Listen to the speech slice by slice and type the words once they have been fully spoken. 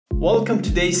Welcome to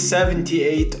day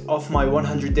 78 of my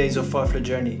 100 Days of Webflow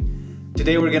journey.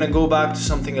 Today we're gonna go back to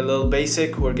something a little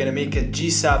basic. We're gonna make a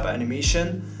GSAP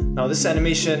animation. Now this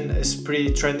animation is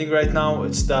pretty trending right now.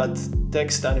 It's that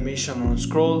text animation on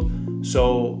scroll.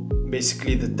 So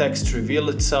basically the text reveal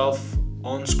itself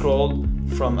on scroll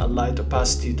from a light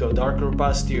opacity to a darker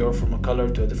opacity, or from a color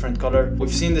to a different color. We've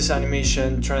seen this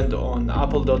animation trend on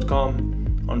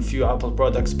apple.com, on few Apple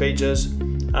products pages,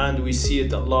 and we see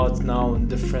it a lot now on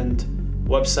different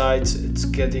websites. It's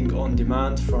getting on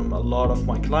demand from a lot of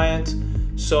my clients.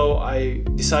 So I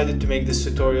decided to make this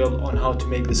tutorial on how to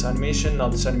make this animation. Now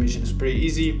this animation is pretty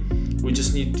easy. We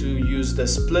just need to use the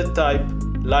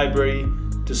SplitType library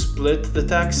to split the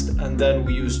text, and then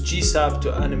we use GSAP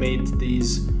to animate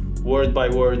these word by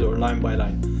word or line by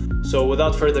line. So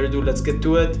without further ado, let's get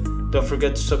to it. Don't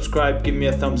forget to subscribe, give me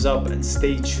a thumbs up, and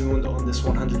stay tuned on this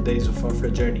 100 Days of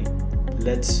Webflow journey.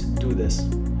 Let's do this.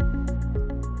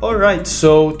 Alright,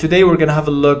 so today we're gonna have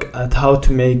a look at how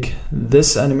to make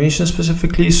this animation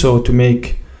specifically. So to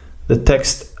make the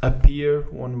text appear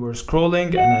when we're scrolling,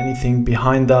 and anything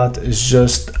behind that is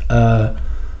just a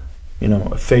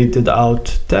faded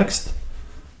out text.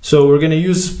 So we're gonna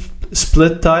use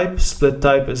SplitType.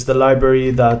 SplitType is the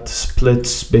library that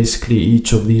splits basically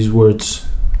each of these words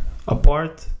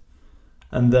apart,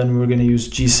 and then we're gonna use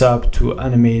GSAP to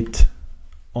animate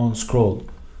on scroll.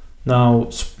 Now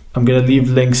I'm gonna leave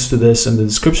links to this in the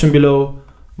description below,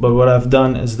 but what I've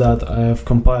done is that I have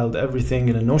compiled everything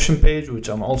in a Notion page, which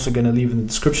I'm also gonna leave in the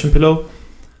description below.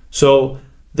 So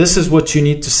this is what you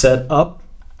need to set up.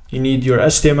 You need your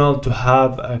HTML to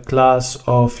have a class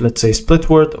of, let's say, split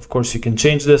word. Of course you can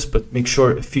change this, but make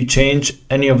sure if you change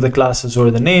any of the classes or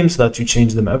the names that you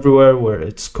change them everywhere where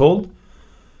it's called.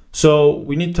 So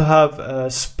we need to have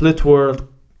a split word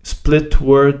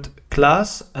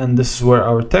class, and this is where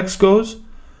our text goes.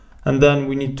 And then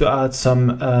we need to add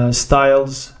some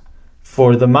styles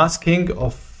for the masking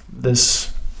of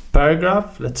this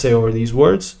paragraph, let's say, or these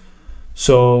words.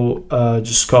 So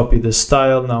just copy this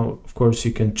style. Now of course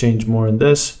you can change more in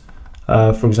this,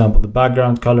 for example the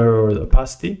background color or the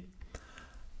opacity.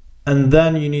 And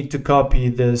then you need to copy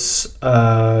this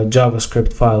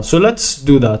JavaScript file. So let's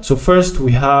do that. So first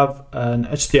we have an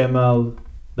HTML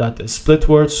that is split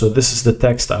words. So this is the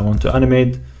text I want to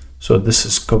animate. So this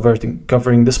is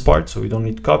covering this part, so we don't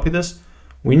need to copy this.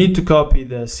 We need to copy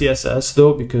the CSS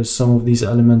though, because some of these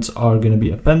elements are going to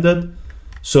be appended.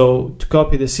 So to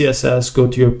copy the CSS, go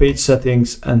to your page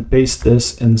settings and paste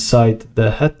this inside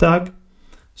the head tag.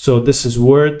 So this is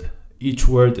word. Each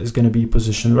word is going to be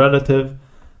position relative.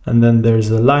 And then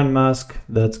there's a line mask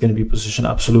that's going to be position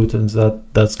absolute, and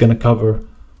that's going to cover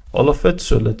all of it.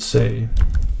 So let's say,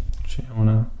 I want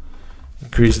to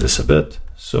increase this a bit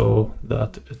so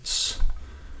that it's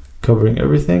covering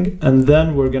everything. And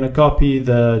then we're going to copy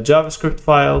the JavaScript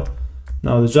file.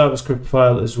 Now the JavaScript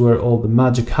file is where all the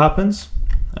magic happens,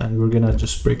 and we're going to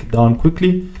just break it down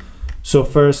quickly. So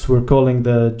first we're calling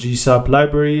the GSAP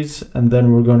libraries, and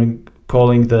then we're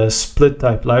calling the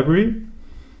SplitType library.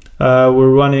 We're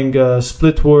running a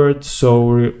split word, so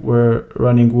we're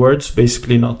running words,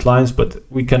 basically not lines, but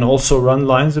we can also run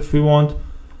lines if we want.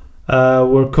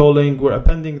 We're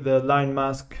appending the line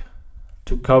mask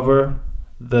to cover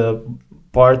the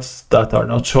parts that are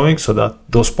not showing, so that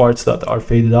those parts that are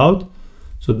faded out.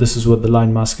 So this is what the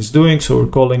line mask is doing. So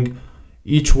we're calling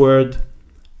each word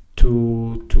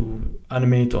to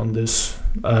animate on this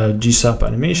GSAP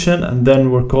animation, and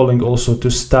then we're calling also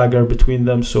to stagger between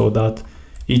them so that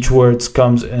each word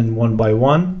comes in one by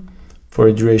one for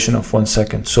a duration of 1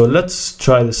 second. So let's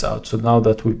try this out. So now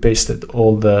that we pasted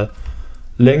all the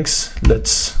links,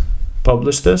 let's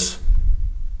publish this.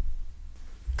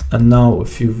 And now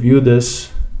if you view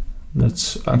this,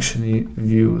 let's actually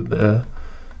view the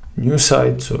new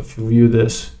side. So if you view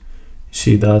this, you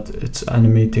see that it's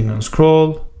animating on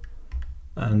scroll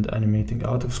and animating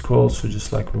out of scroll. So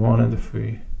just like we wanted, if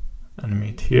we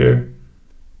animate here,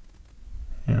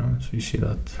 so you see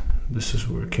that this is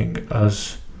working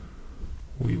as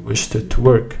we wished it to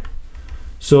work.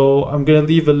 So I'm going to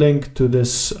leave a link to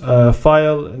this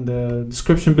file in the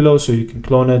description below, so you can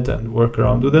clone it and work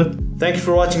around with it. Thank you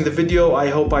for watching the video. I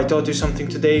hope I taught you something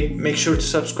today. Make sure to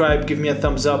subscribe, give me a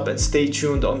thumbs up, and stay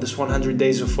tuned on this 100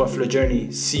 Days of Webflow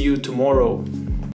journey. See you tomorrow.